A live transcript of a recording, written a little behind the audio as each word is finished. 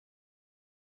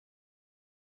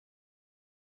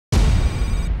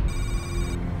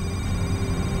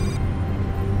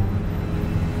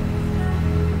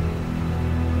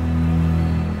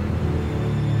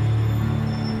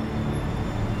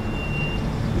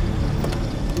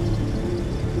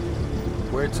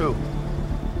Where to?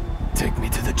 Take me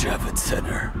to the Javits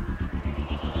Center.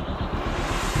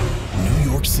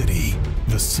 New York City,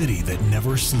 the city that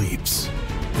never sleeps.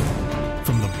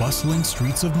 From the bustling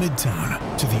streets of Midtown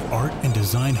to the art and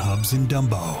design hubs in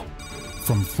Dumbo.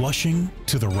 From Flushing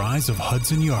to the rise of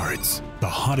Hudson Yards, the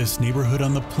hottest neighborhood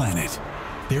on the planet,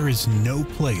 there is no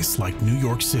place like New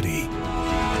York City.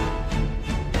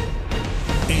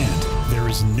 And there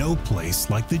is no place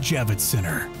like the Javits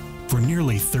Center. For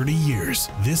nearly 30 years,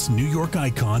 this New York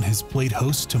icon has played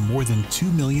host to more than 2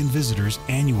 million visitors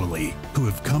annually who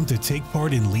have come to take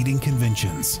part in leading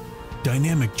conventions,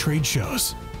 dynamic trade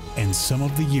shows, and some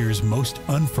of the year's most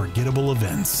unforgettable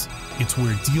events. It's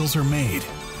where deals are made,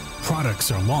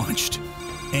 products are launched,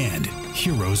 and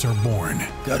heroes are born.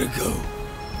 Gotta go.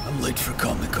 I'm late for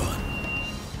Comic-Con.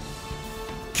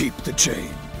 Keep the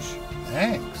change.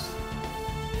 Thanks.